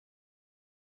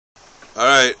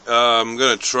Alright, I'm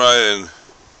going to try and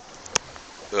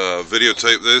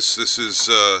videotape this. This is,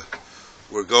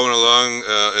 we're going along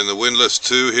in the Windlass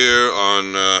Ii here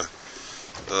on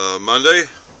Monday,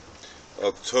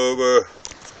 October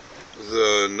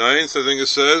the 9th, I think it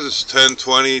says. It's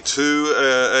 10:22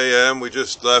 a.m. We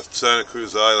just left Santa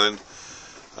Cruz Island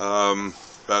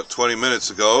about 20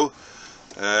 minutes ago,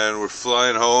 and we're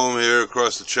flying home here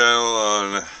across the channel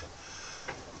on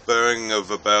bearing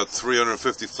of about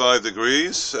 355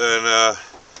 degrees and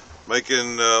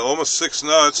making almost 6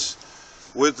 knots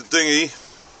with the dinghy.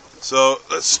 So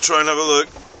let's try and have a look.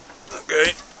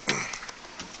 Okay.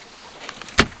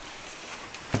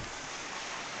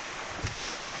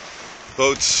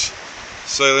 Boat's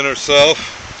sailing herself.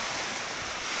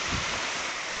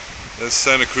 There's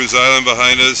Santa Cruz Island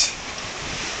behind us.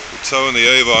 We're towing the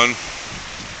Avon.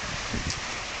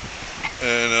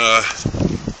 And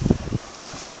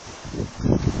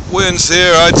winds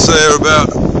here, I'd say, are about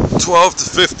 12 to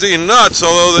 15 knots,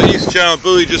 although the East Channel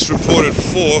buoy just reported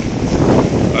 4.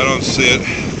 I don't see it.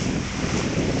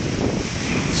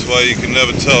 That's why you can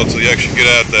never tell until you actually get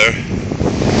out there.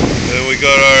 And we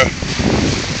got our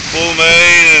full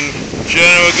main and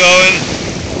Genoa going.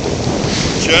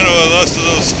 Genoa lost a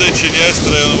little stitching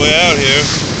yesterday on the way out here.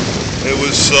 It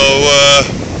was so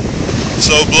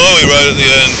blowy right at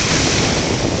the end.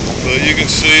 But you can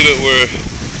see that we're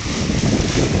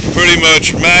pretty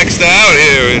much maxed out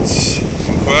here. It's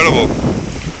incredible.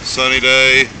 Sunny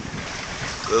day,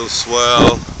 little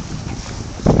swell.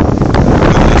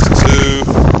 Windlass Ii,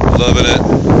 loving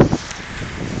it.